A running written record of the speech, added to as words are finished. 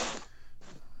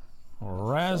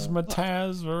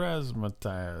Razzmatazz,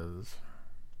 razzmatazz.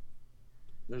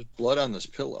 There's blood on this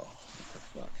pillow.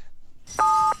 Fuck.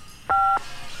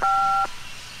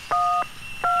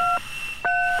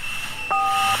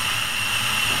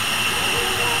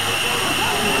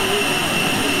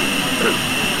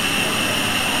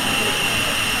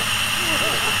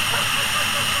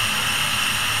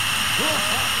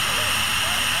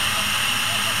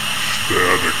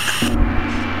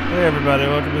 Hey everybody,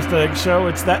 welcome to Static Show.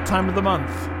 It's that time of the month.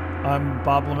 I'm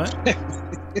Bob Lement.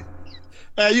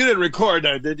 You didn't record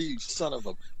that, did you, son of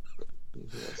a...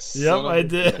 Yep, I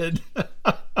did.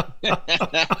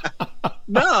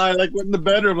 No, I went in the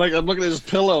bedroom, I'm looking at his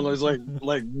pillow, and there's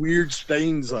like weird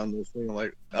stains on this thing. I'm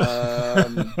like,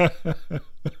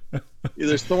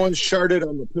 either someone sharded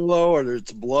on the pillow or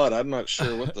it's blood. I'm not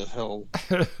sure what the hell.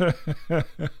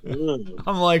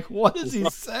 I'm like, what is he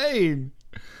saying?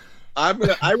 I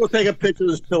will take a picture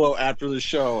of this pillow after the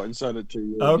show and send it to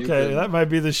you. Okay, that might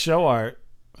be the show art.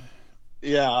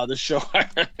 Yeah, the show art.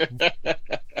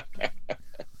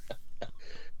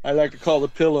 I like to call the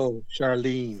pillow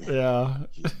Charlene. Yeah.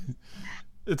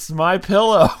 It's my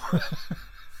pillow.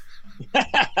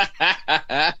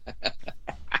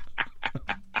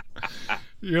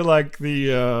 You're like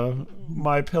the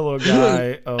My Pillow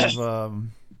guy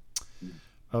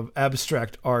of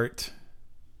abstract art.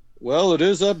 Well,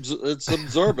 it's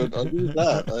absorbent. I'll do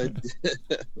that.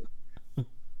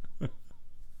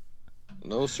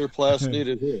 No surplus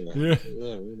needed here.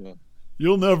 Yeah.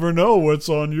 You'll never know what's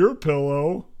on your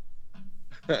pillow.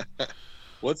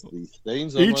 What's these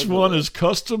stains on Each my one pillow? is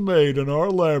custom made in our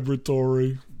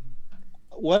laboratory.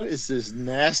 What is this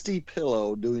nasty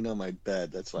pillow doing on my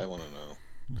bed? That's what I want to know.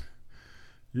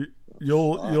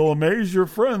 You'll amaze your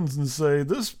friends and say,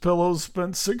 this pillow's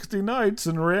spent 60 nights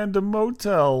in random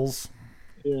motels.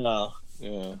 Yeah.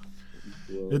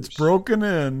 It's broken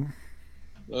in.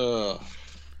 Ugh.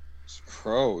 It's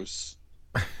gross.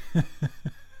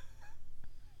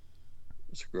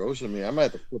 It's gross to me. I might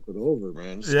have to flip it over,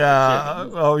 man. Yeah.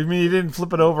 Oh, you mean you didn't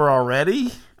flip it over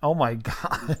already? Oh my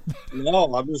God.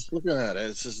 No, I'm just looking at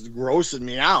it. It's just grossing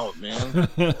me out, man.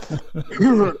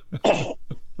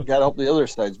 Gotta hope the other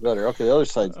side's better. Okay, the other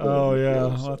side's better. Oh yeah,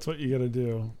 well, that's what you gotta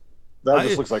do. That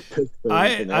just looks like piss.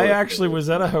 I actually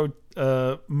was at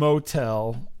a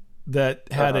motel that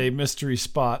had a mystery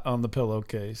spot on the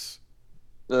pillowcase.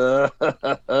 It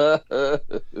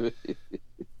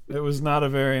was not a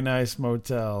very nice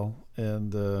motel,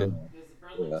 and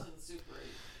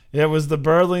it was the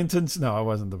Burlington. No, it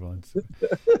wasn't the Burlington.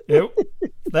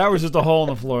 That was just a hole in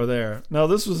the floor there. No,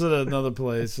 this was at another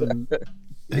place in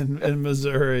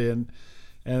Missouri, and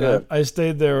I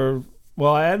stayed there.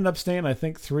 Well, I ended up staying, I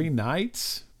think, 3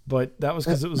 nights, but that was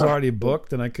because it was already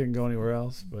booked and I couldn't go anywhere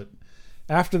else. But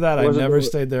after that, I never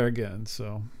stayed there again.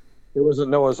 So it wasn't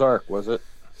Noah's Ark, was it?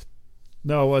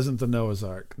 No, it wasn't the Noah's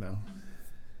Ark. No.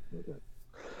 Okay.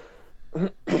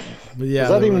 But yeah,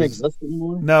 does that even exist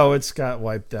anymore? No, it's got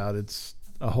wiped out. It's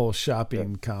a whole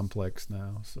shopping complex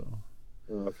now. So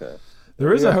okay.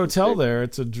 There is a hotel there.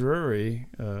 It's a Drury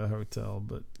hotel,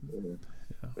 but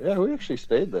yeah, we actually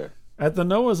stayed there at the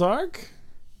Noah's Ark.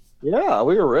 Yeah,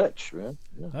 we were rich, man.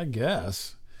 Yeah. I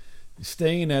guess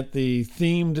staying at the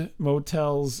themed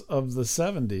motels of the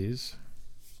 70s.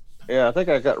 Yeah, I think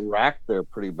I got racked there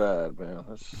pretty bad, man.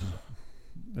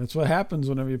 That's what happens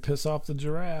whenever you piss off the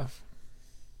giraffe.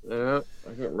 Yeah,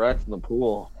 I got racked in the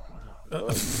pool.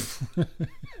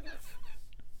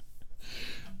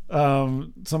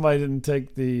 Somebody didn't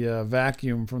take the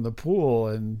vacuum from the pool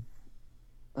and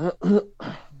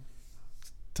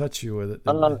touch you with it.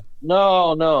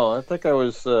 No. I think I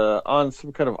was on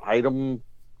some kind of item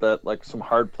that, like, some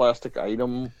hard plastic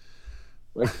item,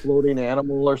 like floating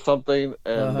animal or something,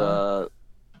 and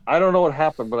I don't know what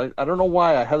happened, but I don't know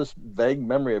why I have this vague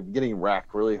memory of getting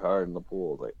racked really hard in the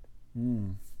pool. Like,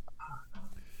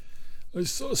 I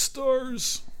saw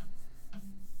stars.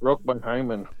 Broke my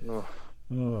hymen. Ugh.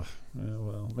 Oh, yeah,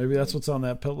 well, maybe that's what's on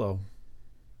that pillow.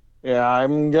 Yeah,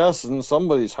 I'm guessing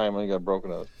somebody's hymen got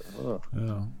broken out.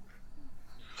 Yeah.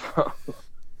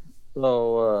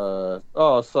 So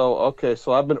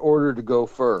I've been ordered to go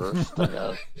first.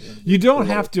 You don't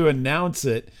have to announce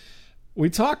it. We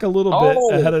talk a little bit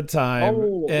ahead of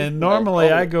time, and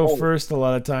normally I go first a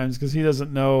lot of times because he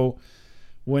doesn't know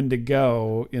when to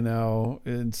go,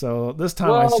 and so this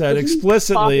time I said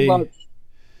explicitly.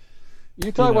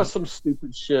 You talk about some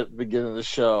stupid shit at the beginning of the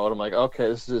show, and I'm like, okay,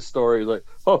 this is his story. He's like,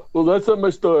 oh, well, that's not my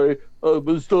story.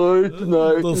 My story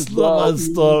tonight. That's not my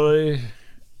story.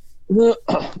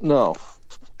 No.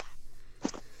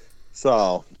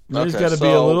 So, He's got to be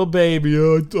a little baby.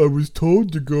 I was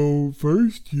told to go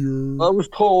first here. I was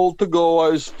told to go. I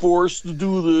was forced to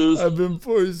do this. I've been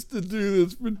forced to do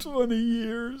this for 20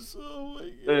 years. Oh my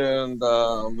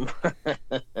God.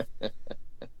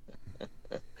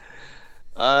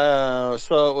 And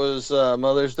so it was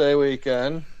Mother's Day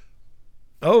weekend.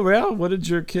 Oh, well, what did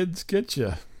your kids get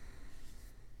you?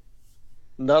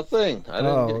 Nothing. I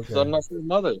didn't get, because okay. I'm not their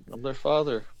mother. I'm their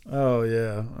father. Oh,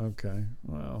 yeah. Okay.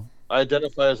 Well, I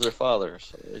identify as their father,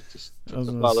 so they just took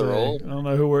the father role. I don't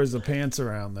know who wears the pants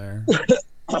around there.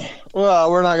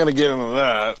 Well, we're not going to get into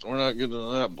that. We're not getting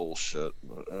into that bullshit.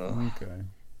 But, okay.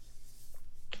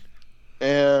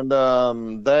 And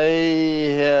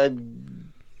they had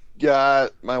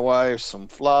got my wife some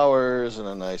flowers and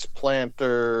a nice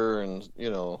planter, and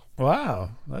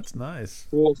Wow, that's nice.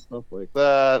 Cool stuff like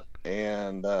that.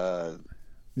 And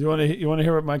you want to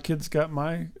hear what my kids got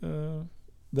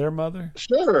their mother?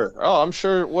 Sure. Oh, I'm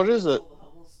sure. What is it?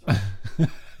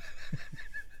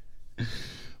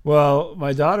 Well,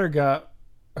 my daughter got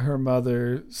her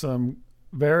mother some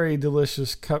very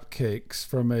delicious cupcakes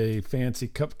from a fancy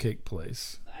cupcake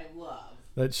place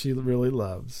that she really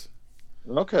loves.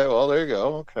 Okay, well, there you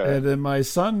go. Okay. And then my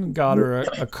son got her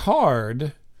a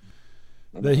card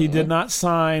that he did not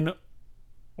sign,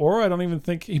 or I don't even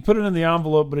think he put it in the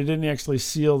envelope, but he didn't actually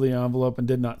seal the envelope and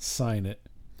did not sign it.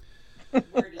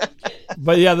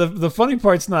 But yeah, the funny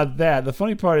part's not that. The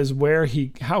funny part is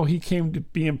how he came to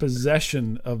be in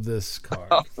possession of this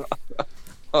card.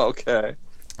 Okay.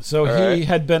 So he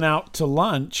had been out to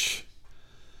lunch.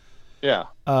 Yeah.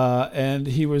 And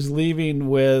he was leaving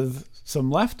with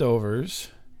some leftovers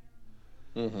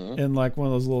in like one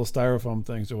of those little styrofoam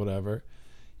things or whatever.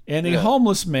 And a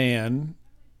homeless man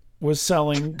was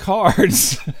selling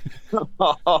cards.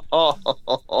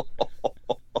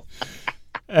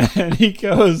 And he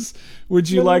goes, "Would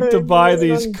you like to buy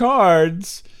these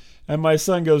cards?" And my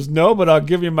son goes, "No, but I'll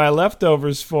give you my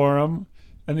leftovers for them."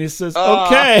 And he says,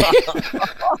 "Okay."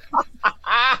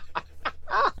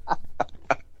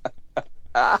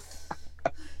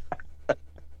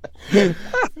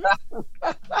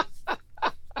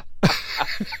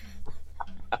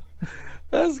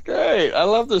 That's great. I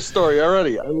love this story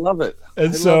already. I love it.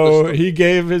 And so he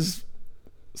gave his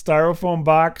styrofoam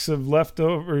box of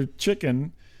leftover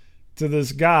chicken to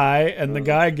this guy, and the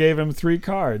guy gave him 3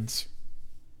 cards.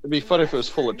 It'd be funny if it was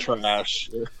full of trash.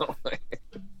 What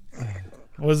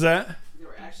was that? They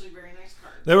were actually very nice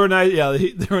cards. They were nice. Yeah,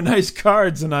 they were nice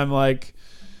cards, and I'm like,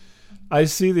 I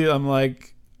think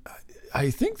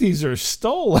these are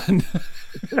stolen.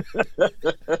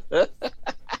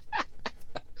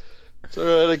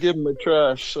 So I give him the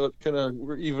trash, so it kind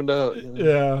of evened out.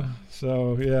 Yeah.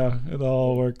 So yeah, it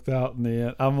all worked out in the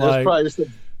end. I'm There's like, probably just a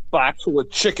box full of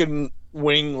chicken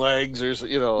wing legs, or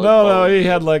No, he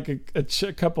had like a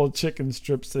couple of chicken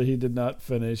strips that he did not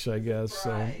finish, I guess.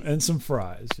 So, and some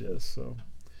fries, yes. So,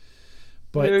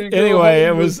 but anyway,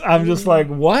 I'm just like,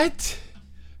 what?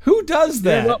 Who does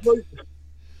that?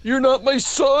 You're not my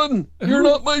son. You're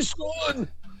not my son.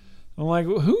 I'm like,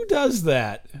 who does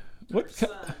that?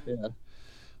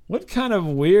 What kind of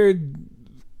weird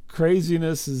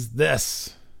craziness is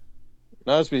this?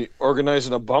 Now it's be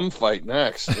organizing a bum fight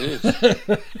next.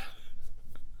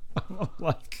 I'm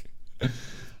like,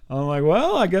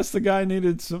 well, I guess the guy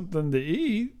needed something to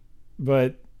eat,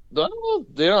 but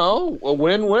a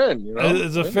win-win.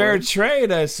 It's a fair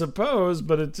trade, I suppose.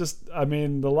 But it just,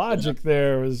 the logic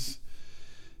there was,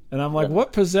 and I'm like,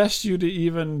 what possessed you to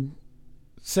even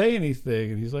say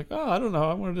anything? And he's like, oh, I don't know.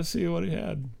 I wanted to see what he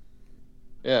had.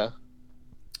 Yeah.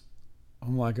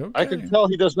 I'm like, okay. I can tell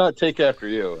he does not take after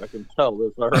you. I can tell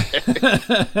this already.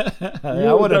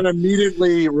 I would have been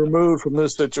immediately removed from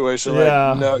this situation.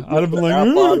 Yeah, no, I'd have been like,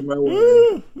 out of my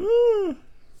way.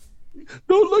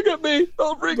 Don't look at me.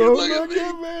 Don't look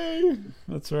at me.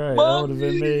 That's right. Mommy. That would have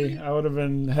been me. I would have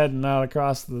been heading out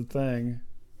across the thing.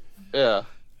 Yeah.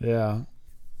 Yeah.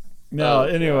 No,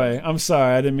 anyway, I'm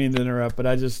sorry. I didn't mean to interrupt, but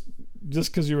I just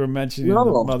because you were mentioning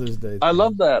the Mother's Day thing. I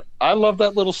love that. I love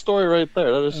that little story right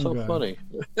there. That is so funny.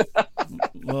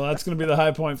 Well, that's going to be the high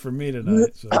point for me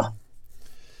tonight. So.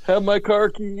 Have my car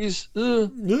keys.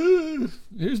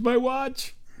 Here's my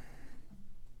watch.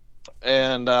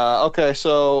 And okay,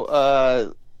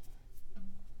 so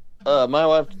my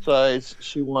wife decides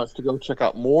she wants to go check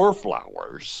out more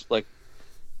flowers,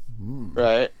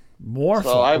 right? More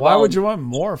flowers. Why would you want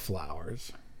more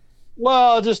flowers?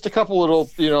 Well, just a couple little,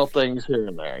 things here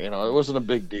and there. It wasn't a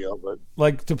big deal, but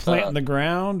like to plant in the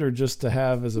ground, or just to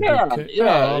have as a big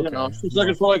she's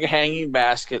looking for like a hanging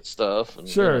basket stuff. And,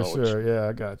 sure, yeah,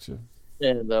 I got you.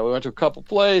 And we went to a couple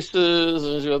places,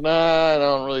 and she goes, "Nah, I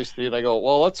don't really see it." I go,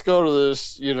 "Well, let's go to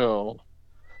this,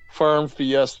 Farm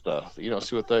Fiesta,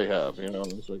 see what they have, And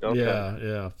it's like, okay.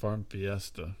 Yeah, Farm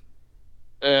Fiesta.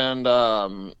 And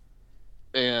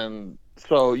and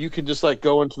so you can just like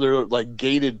go into their like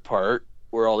gated part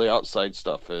where all the outside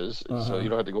stuff is, and so you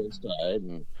don't have to go inside.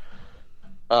 And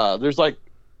there's like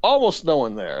almost no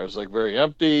one there. It's like very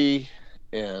empty,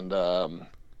 and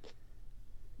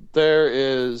there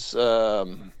is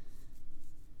the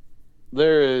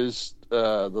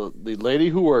lady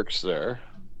who works there,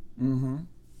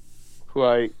 who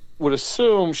I would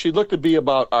assume she looked to be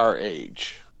about our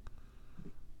age.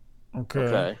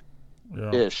 Okay.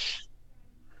 Yeah. Ish.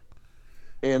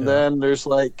 And then there's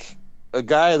like a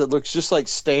guy that looks just like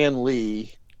Stan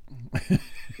Lee,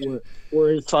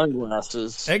 wearing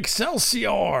sunglasses.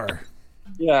 Excelsior.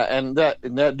 Yeah, and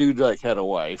that dude like had a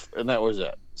wife, and that was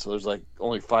it. So there's like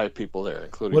only 5 people there,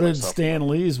 including What did myself. Stan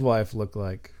Lee's wife look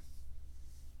like?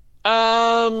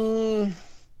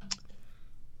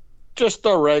 Just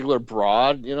a regular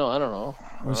broad, I don't know.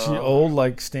 Was she old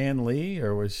like Stan Lee,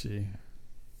 or was she?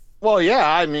 Well,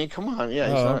 yeah, I mean, come on,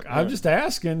 yeah. I'm just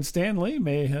asking. Stan Lee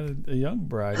may have had a young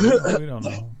bride. We don't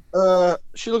know.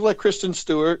 She looked like Kristen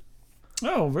Stewart.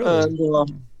 Oh, really?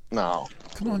 No.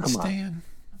 Come on, Stan.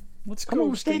 Let's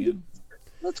go, Stan.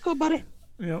 Let's go, buddy.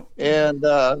 Yeah. And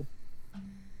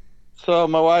so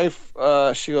my wife,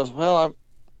 she goes, "Well,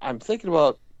 I'm thinking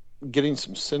about getting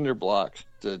some cinder blocks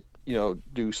to,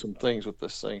 do some things with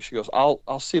this thing." She goes,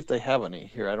 "I'll see if they have any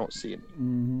here. I don't see any."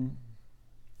 Mm-hmm.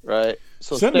 Right.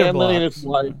 So Cinder Stan blocks. Lee and his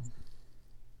wife.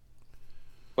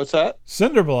 What's that?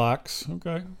 Cinder blocks.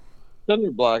 Okay.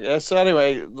 Cinder block. So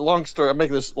anyway, the long story. I'm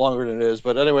making this longer than it is,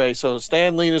 but anyway, so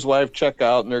Stan Lee and his wife check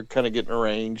out, and they're kind of getting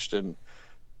arranged, and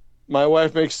my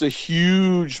wife makes the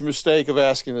huge mistake of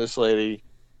asking this lady,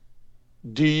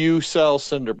 "Do you sell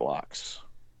cinder blocks?"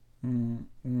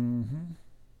 Mm-hmm.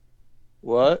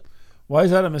 What? Why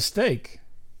is that a mistake?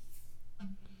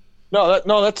 No,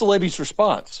 that's the lady's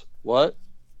response. What?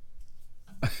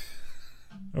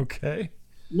 Okay.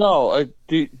 No,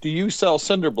 do you sell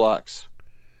cinder blocks?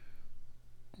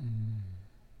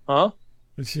 Huh?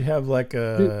 Did she have like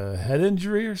a head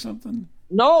injury or something?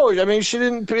 No, I mean, she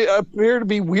didn't appear to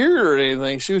be weird or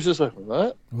anything. She was just like,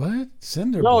 "What? What?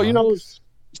 Cinder No, blocks?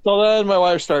 So then my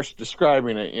wife starts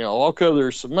describing it. Okay,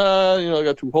 there's some, I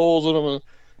got 2 holes in them. And,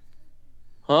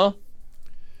 huh?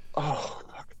 Oh,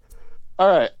 all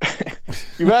right.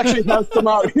 You actually have some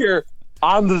out here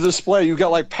on the display. You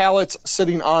got like pallets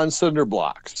sitting on cinder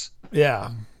blocks.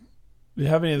 Yeah. Do you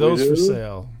have any of those for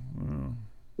sale?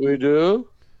 We do.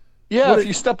 Yeah, if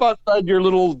you step outside your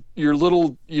little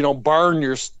barn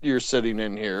you're sitting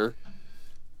in here,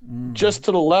 just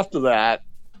to the left of that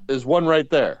is one right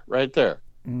there.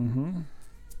 Mm-hmm.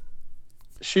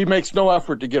 She makes no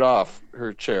effort to get off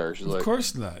her chair. She's like, "Of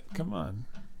course not. Come on."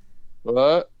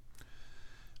 What?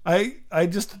 I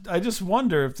just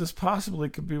wonder if this possibly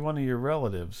could be one of your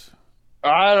relatives.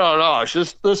 I don't know.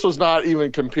 This was not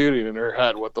even computing in her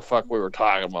head what the fuck we were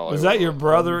talking about. Is that your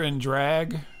brother in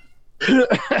drag?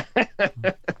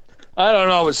 I don't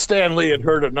know, but Stan Lee had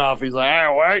heard enough. He's like, "Hey,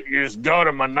 what? You just go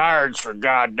to Menards for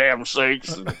goddamn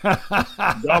sakes. And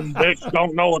dumb bitch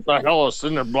don't know what the hell a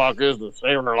cinder block is to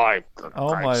save her life."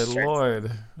 Oh my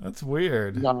Lord, that's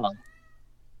weird.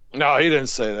 No, he didn't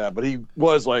say that, but he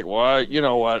was like, "Well, you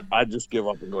know what? I'd just give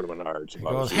up and go to Menards." He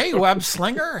goes, "Hey, web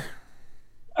slinger."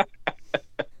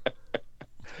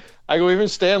 I go, even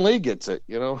Stan Lee gets it,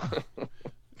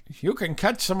 You can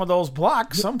catch some of those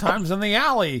blocks sometimes in the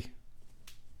alley.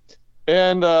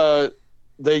 And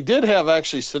they did have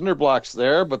actually cinder blocks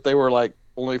there, but they were like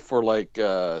only for like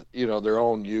their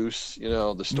own use,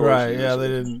 the stores. Right, yeah, they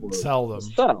didn't sell them.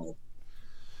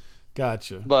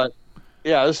 Gotcha. But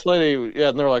yeah, this lady,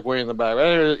 and they're like way in the back.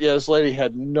 Yeah, this lady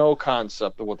had no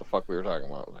concept of what the fuck we were talking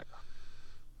about. Like,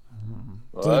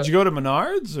 so did you go to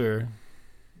Menards or?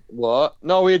 Well,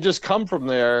 no, we had just come from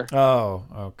there. Oh,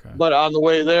 okay. But on the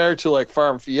way there to like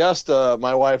Farm Fiesta,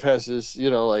 my wife has this,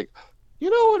 like,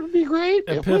 what would be great?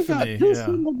 Epiphany, we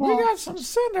got some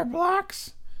cinder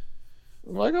blocks.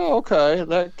 I'm like, oh, okay,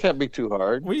 that can't be too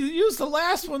hard. We used the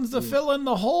last ones to fill in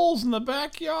the holes in the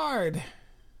backyard.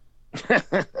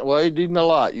 Well, you'd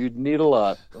need a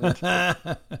lot.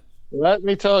 Let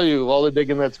me tell you, all the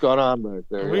digging that's gone on back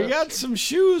there. We got some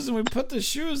shoes, and we put the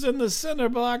shoes in the cinder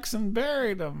blocks and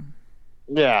buried them.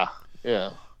 Yeah.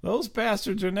 Those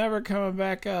bastards are never coming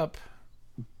back up.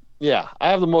 Yeah, I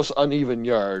have the most uneven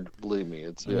yard. Believe me,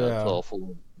 it's all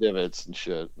full of divots and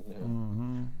shit. Yeah.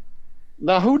 Mm-hmm.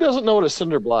 Now, who doesn't know what a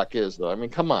cinder block is, though? I mean,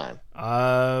 come on.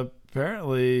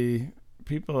 Apparently,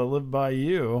 people that live by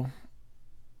you.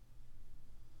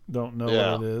 don't know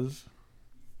Yeah. what it is.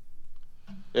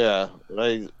 Yeah.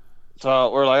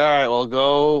 So we're like, all right, well,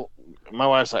 go. My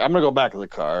wife's like, I'm gonna go back to the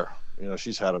car.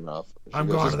 She's had enough. I'm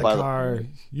going to the car.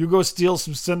 You go steal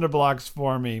some cinder blocks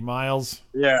for me, Miles.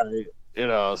 Yeah.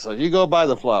 So you go buy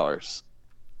the flowers.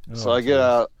 So Oh, I get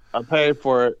out. I pay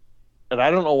for it, and I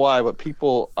don't know why, but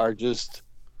people are just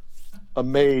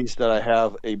amazed that I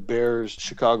have a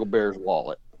Chicago Bears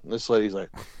wallet. And this lady's like,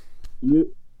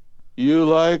 "You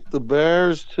like the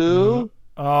Bears too?"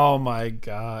 Oh my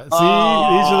God!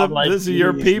 See, these are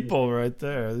your people right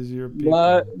there. These are your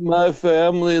people. My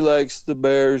family likes the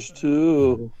Bears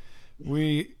too.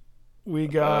 We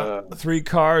got 3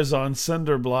 cars on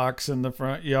cinder blocks in the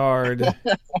front yard.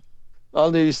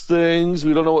 On these things,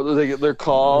 we don't know what they're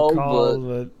called.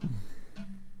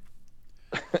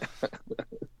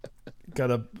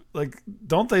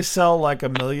 Don't they sell like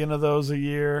 1 million of those a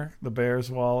year? The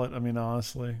Bears wallet. I mean,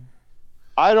 honestly.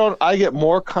 I get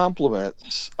more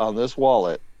compliments on this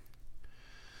wallet.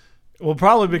 Well,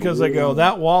 probably because they go,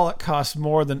 that wallet costs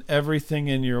more than everything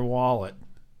in your wallet.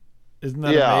 Isn't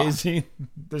that amazing?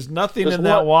 There's nothing in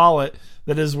that wallet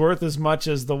that is worth as much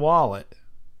as the wallet.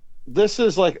 This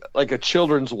is like a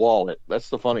children's wallet. That's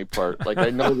the funny part. Like, I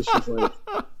know this is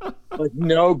like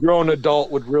no grown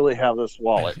adult would really have this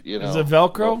wallet. Is it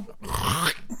Velcro?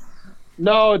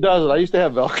 No, it doesn't. I used to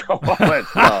have Velcro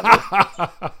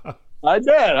wallets. I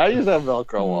did. I used to have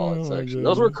Velcro wallets. Actually,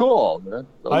 those were cool, man.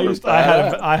 I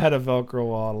had a Velcro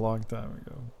wallet a long time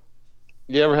ago.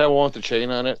 You ever have one with a chain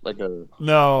on it, like a?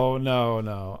 No.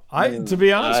 To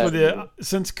be honest with you,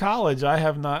 since college, I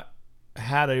have not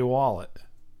had a wallet.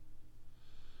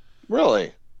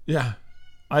 Really? Yeah,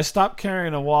 I stopped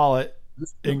carrying a wallet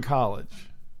in college.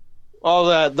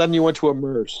 Oh, then you went to a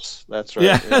Merce. That's right.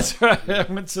 Yeah, that's right. I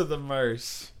went to the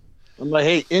Merce. I'm like,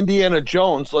 hey, Indiana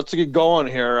Jones, let's get going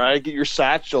here. All right, get your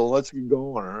satchel. Let's get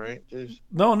going. All right.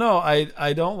 No,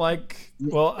 I don't like.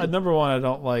 Well, number one, I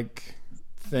don't like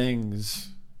things.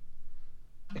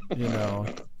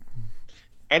 I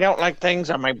don't like things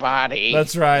on my body.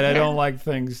 That's right. I don't like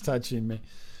things touching me.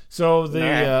 So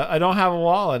I don't have a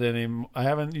wallet anymore. I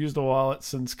haven't used a wallet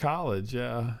since college.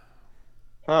 Yeah.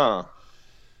 Huh.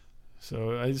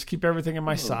 So I just keep everything in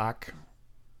my sock.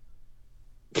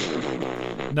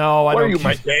 No, I don't. What are you,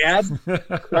 my dad?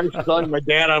 I'm telling my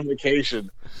dad on vacation.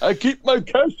 I keep my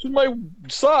cash in my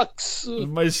socks.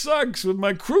 My socks with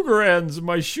my Krugerrands and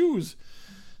my shoes.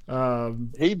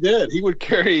 He did. He would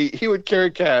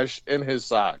carry cash in his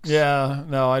socks. Yeah.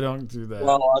 No, I don't do that.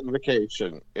 While on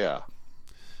vacation. Yeah.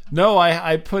 No,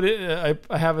 I put it.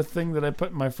 I have a thing that I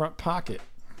put in my front pocket.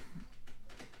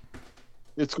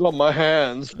 It's got my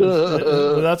hands.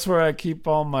 That's where I keep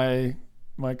all my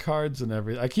cards and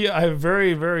everything. I have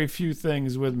very, very few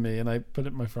things with me, and I put it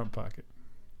in my front pocket.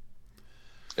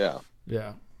 Yeah.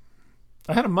 Yeah.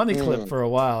 I had a money clip for a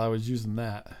while. I was using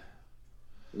that.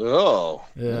 Oh.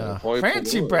 Yeah.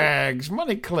 Fancy bags,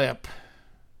 money clip.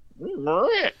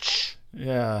 Rich.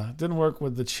 Yeah. Didn't work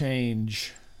with the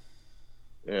change.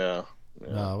 Yeah.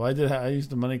 No, I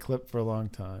used a money clip for a long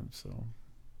time, so.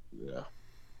 Yeah.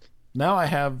 Now I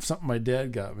have something my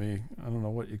dad got me. I don't know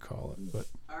what you call it, but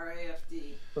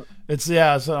RAFD. It's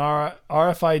an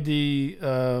RFID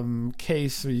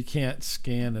case, so you can't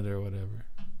scan it or whatever.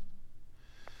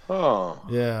 Oh.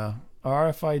 Yeah,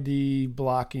 RFID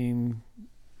blocking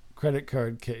credit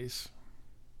card case.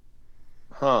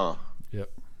 Huh. Yep.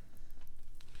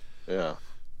 Yeah.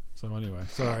 So anyway,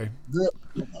 sorry.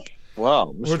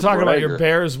 Wow. We're talking about your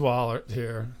Bears wallet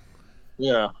here.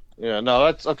 Yeah. Yeah, no,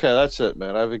 that's okay. That's it,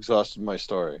 man. I've exhausted my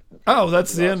story.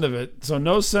 That's the end of it. So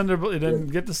no cinder. You didn't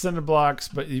get the cinder blocks,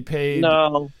 but you paid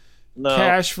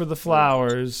cash for the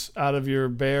flowers out of your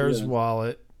Bears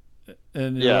wallet,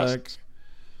 and you're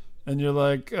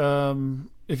like,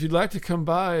 if you'd like to come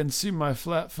by and see my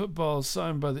flat football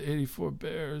signed by the '84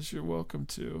 Bears, you're welcome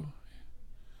to.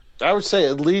 I would say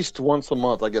at least once a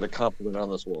month I get a compliment on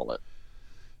this wallet.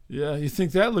 Yeah, you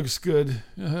think that looks good?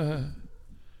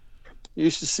 You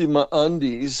used to see my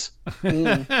undies.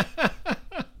 I'm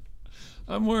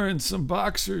wearing some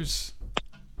boxers.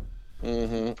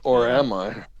 Mm-hmm. Or am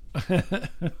I?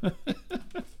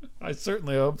 I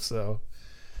certainly hope so.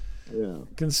 Yeah.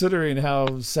 Considering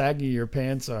how saggy your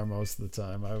pants are most of the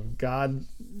time, God.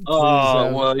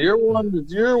 Well, you're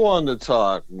one to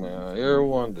talk, man. You're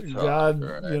one to talk. God,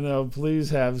 right? Please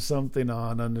have something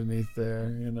on underneath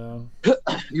there.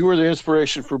 You were the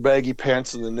inspiration for baggy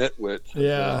pants and the nitwit.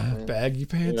 Yeah, baggy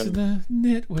pants and the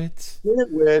nitwit.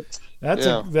 Nitwit.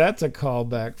 That's a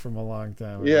callback from a long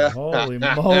time ago. Yeah. Holy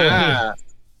moly.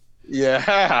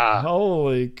 Yeah.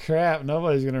 Holy crap.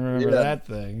 Nobody's going to remember that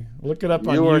thing. Look it up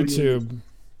on YouTube.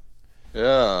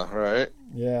 Yeah, right.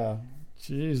 Yeah.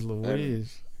 Jeez And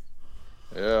Louise.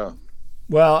 yeah.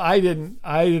 Well, I did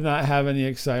not have any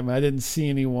excitement. I didn't see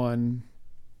anyone.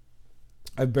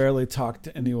 I barely talked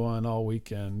to anyone all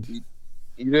weekend.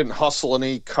 You didn't hustle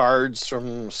any cards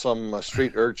from some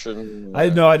street urchin. I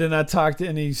know I did not talk to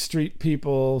any street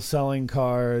people selling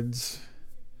cards.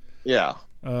 Yeah.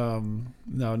 No,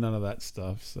 none of that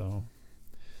stuff. Did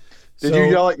you So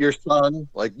yell at your son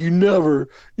like you never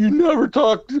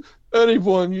talk to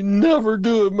anyone, you never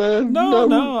do it, man, no, never?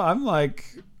 no. I'm like,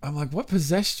 what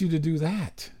possessed you to do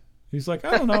that? He's like,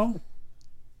 I don't know.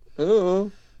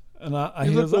 Oh, And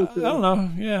you he look goes, I like don't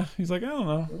know. Yeah. He's like, I don't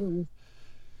know.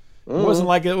 oh, It wasn't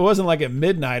like at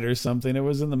midnight or something. It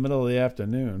was in the middle of the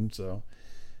afternoon. So,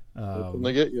 when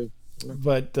they get you.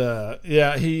 but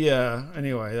yeah, he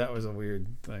anyway, that was a weird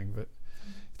thing. But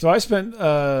so I spent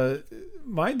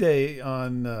my day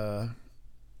on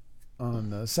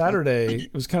Saturday.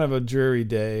 It was kind of a dreary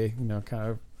day,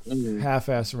 kind of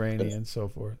half-ass rainy and so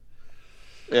forth.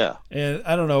 Yeah. And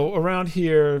I don't know, around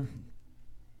here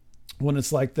when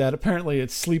it's like that, apparently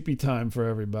it's sleepy time for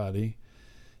everybody.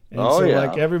 And so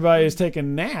like everybody is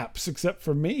taking naps except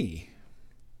for me.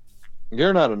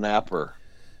 You're not a napper.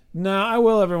 No, I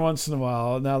will every once in a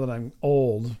while now that I'm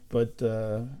old, but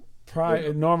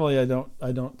normally I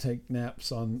don't take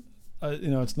naps on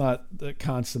it's not a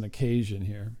constant occasion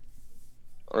here.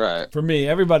 Right. For me,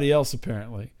 everybody else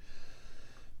apparently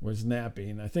was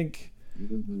napping. I think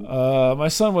my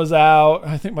son was out.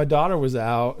 I think my daughter was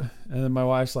out, and then my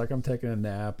wife's like, "I'm taking a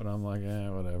nap," and I'm like,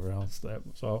 whatever, I'll stay."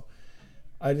 So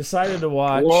I decided to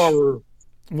watch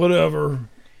whatever.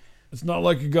 It's not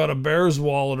like you got a Bears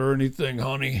wallet or anything,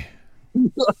 honey.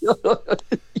 You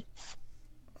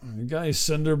got any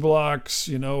cinder blocks?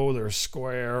 They're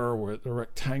square, they're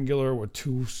rectangular with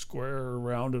two square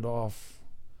rounded off.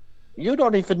 You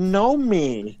don't even know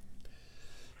me.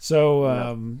 So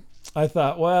I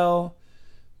thought, well,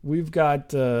 we've got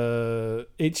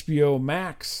HBO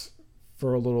Max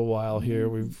for a little while here.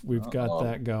 We've got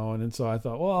that going, and so I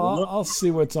thought, well, I'll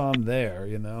see what's on there.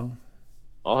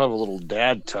 I'll have a little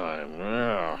dad time.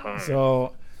 Yeah.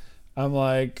 So I'm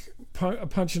like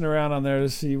punching around on there to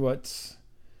see what's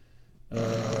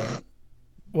out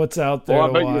there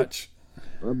to watch.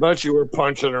 I bet you were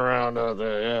punching around out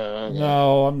there. Yeah.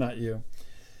 No, I'm not you.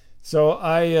 So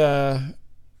I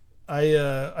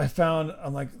found,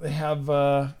 I'm like, they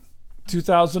have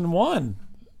 2001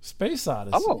 Space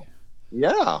Odyssey. Oh,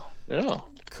 yeah.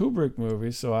 Kubrick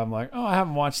movie. So I'm like, I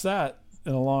haven't watched that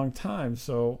in a long time.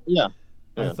 So yeah.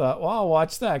 I thought, well, I'll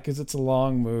watch that because it's a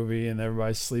long movie and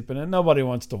everybody's sleeping and nobody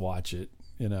wants to watch it.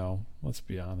 Let's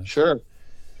be honest. Sure.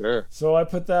 So I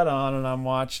put that on and I'm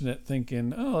watching it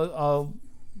thinking, I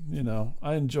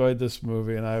enjoyed this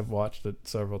movie and I've watched it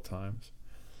several times.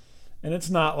 And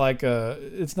it's not like a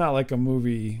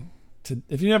movie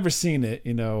if you've never seen it,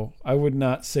 I would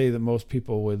not say that most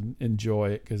people would enjoy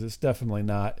it because it's definitely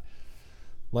not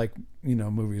like,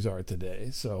 movies are today.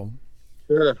 So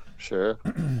Sure.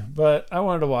 But I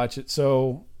wanted to watch it.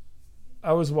 So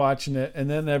I was watching it and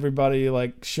then everybody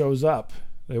like shows up.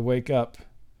 They wake up.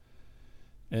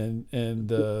 And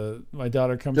my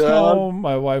daughter comes home,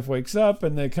 my wife wakes up,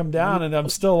 and they come down, and I'm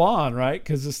still on, right?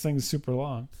 Because this thing's super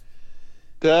long.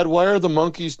 Dad, why are the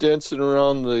monkeys dancing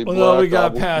around the? Well, no, we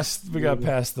got past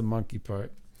the monkey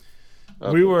part.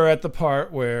 Okay. We were at the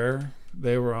part where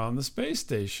they were on the space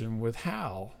station with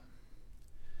Hal.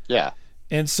 Yeah.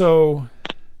 And so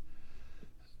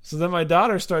then my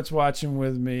daughter starts watching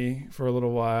with me for a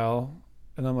little while.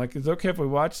 And I'm like, is it okay if we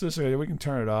watch this, or we can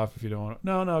turn it off if you don't want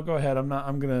to? No, go ahead. I'm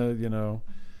gonna,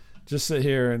 just sit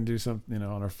here and do something,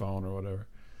 on our phone or whatever.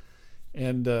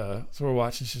 And so we're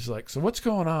watching. She's like, so what's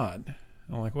going on?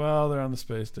 I'm like, well, they're on the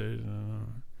space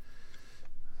station.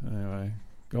 Anyway,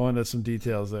 go into some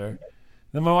details there.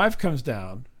 Then my wife comes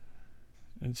down,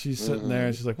 and she's sitting there,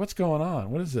 and she's like, what's going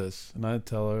on? What is this? And I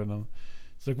tell her, and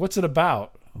she's like, what's it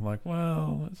about? I'm like,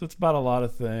 well, it's about a lot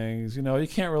of things. You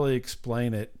can't really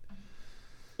explain it.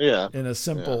 Yeah. In a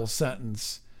simple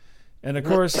sentence. And of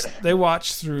course they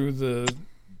watch through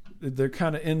they're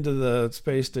kind of into the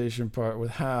space station part with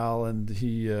Hal, and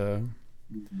he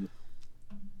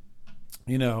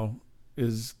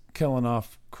is killing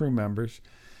off crew members.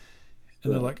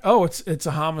 And they're like, oh, it's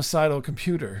a homicidal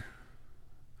computer.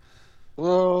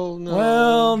 Well, no.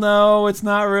 Well, no, it's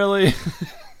not really.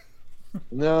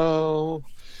 No.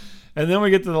 And then we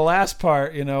get to the last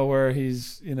part, where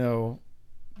he's,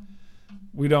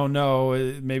 we don't know.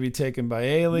 It may be taken by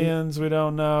aliens. We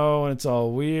don't know, and it's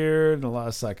all weird and a lot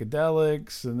of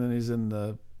psychedelics. And then he's in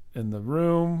the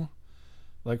room,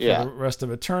 like for the rest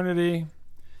of eternity.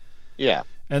 Yeah.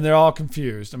 And they're all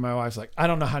confused. And my wife's like, I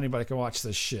don't know how anybody can watch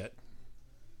this shit.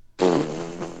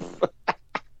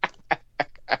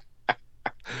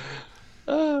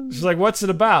 She's like, what's it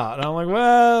about? And I'm like,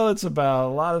 well, it's about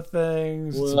a lot of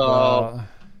things.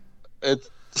 It's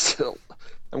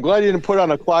I'm glad you didn't put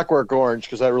on A Clockwork Orange,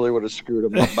 because that really would have screwed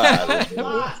him up bad.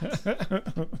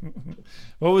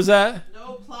 What was that?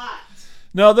 No plot.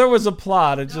 No, there was a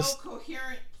plot. It No just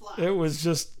coherent plot. it was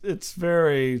just it's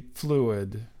very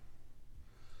fluid. Fluid,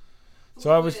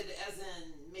 So I was as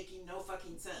in making no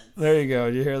fucking sense. there. You go.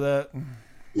 You hear that?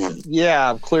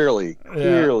 Yeah, clearly.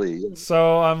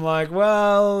 So I'm like,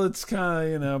 well, it's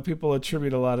kind of, people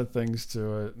attribute a lot of things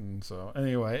to it. And so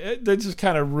anyway, they just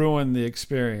kind of ruined the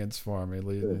experience for me,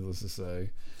 needless to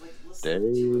say. It's like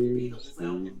listening to a Beatles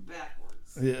album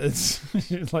backwards. Yeah,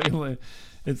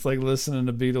 it's like listening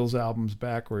to Beatles albums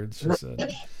backwards, she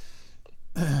said.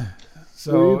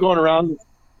 So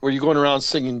were you going around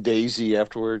singing Daisy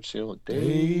afterwards?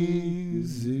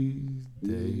 Daisy,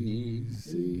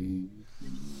 Daisy.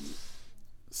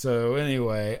 So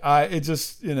anyway,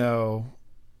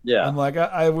 yeah. I'm like,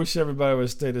 I wish everybody would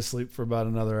have stayed asleep for about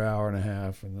another hour and a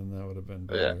half, and then that would have been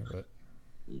better. Yeah. But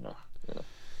Yeah.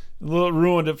 a little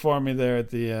ruined it for me there at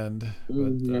the end.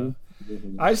 But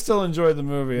I still enjoyed the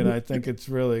movie, and I think it's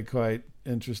really quite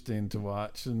interesting to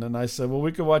watch. And then I said, well,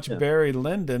 we could watch Barry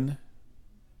Lyndon.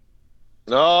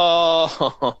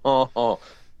 Oh,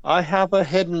 I have a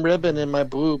hidden ribbon in my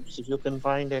boobs, if you can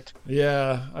find it.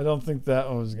 Yeah, I don't think that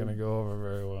one was going to go over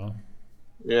very well.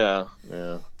 Yeah.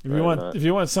 If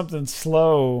you want something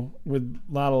slow with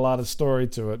not a lot of story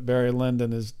to it, Barry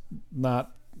Lyndon is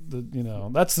not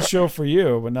that's the show for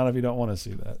you, but not if you don't want to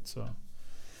see that. So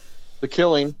The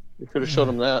Killing, you could have showed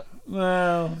him that.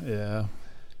 Well, yeah.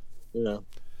 Yeah.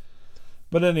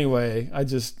 But anyway, I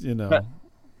just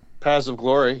Paths of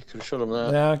Glory, could have showed him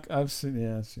that. Yeah, I've seen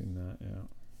that. Yeah.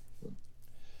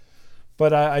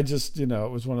 But I just it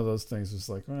was one of those things. It's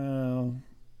like, well,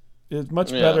 it's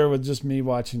much better with just me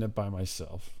watching it by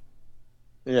myself.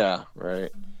 Yeah,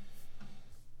 right.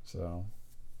 So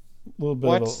a little bit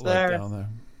of a letdown there.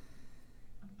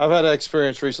 I've had an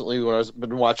experience recently when I've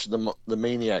been watching the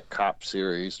Maniac Cop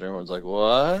series, and everyone's like,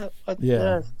 "What?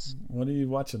 What are you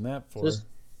watching that for?"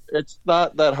 It's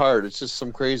not that hard. It's just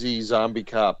some crazy zombie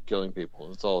cop killing people.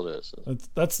 That's all it is.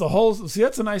 That's the whole. See,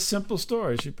 that's a nice, simple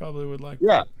story. She probably would like.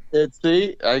 Yeah,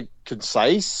 that.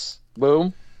 Concise.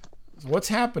 Boom. What's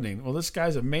happening? Well, this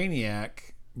guy's a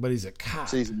maniac, but he's a cop.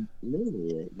 So he's a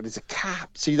maniac, but he's a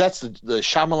cop. See, that's the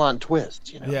Shyamalan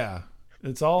twist. Yeah,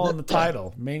 it's all in the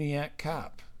title, Maniac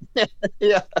Cop.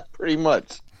 Yeah, pretty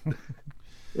much.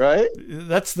 Right?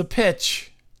 That's the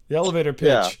pitch, the elevator pitch.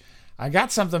 Yeah. I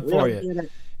got something for you.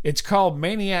 It's called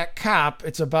Maniac Cop.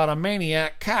 It's about a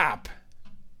maniac cop.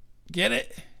 Get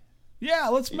it? Yeah,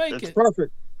 let's make it.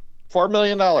 Perfect. $4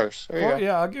 million. There you go.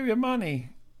 Yeah, I'll give you money,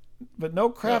 but no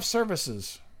craft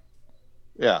services.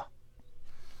 Yeah.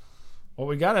 Well,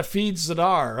 we got to feed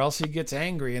Zadar, or else he gets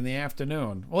angry in the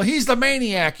afternoon. Well, he's the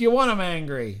maniac. You want him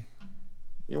angry.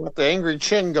 You want the angry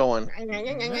chin going.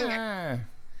 Yeah.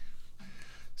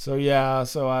 So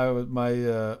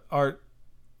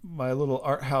my little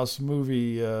art house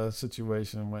movie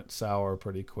situation went sour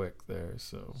pretty quick there.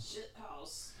 So shit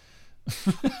house.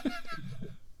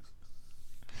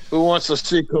 Who wants to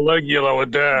see Caligula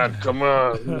with Dad? Come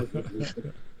on.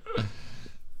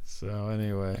 So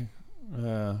anyway,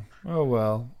 oh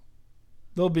well,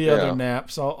 there'll be other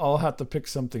naps. I'll have to pick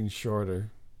something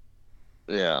shorter.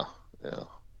 Yeah.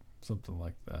 Something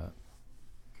like that.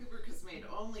 Kubrick has made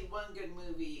only one good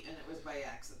movie, and it was by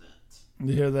accident.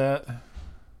 You hear that?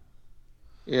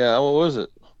 Yeah, what was it?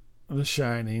 The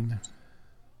Shining.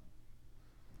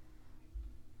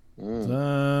 Mm.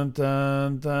 Dun,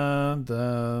 dun, dun,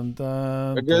 dun,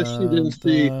 dun, I guess she didn't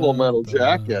see Full Metal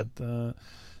Jacket. She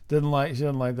didn't like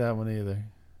that one either.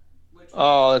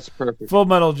 Oh, that's perfect. Full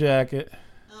Metal Jacket.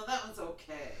 Oh, that one's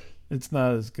okay. It's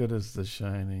not as good as The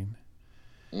Shining.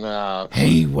 No.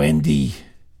 Hey, Wendy.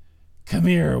 Come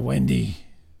here, Wendy.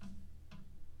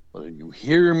 Well, you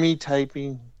hear me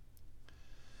typing?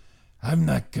 I'm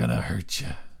not gonna hurt you.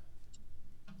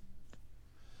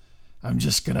 I'm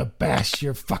just gonna bash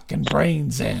your fucking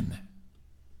brains in.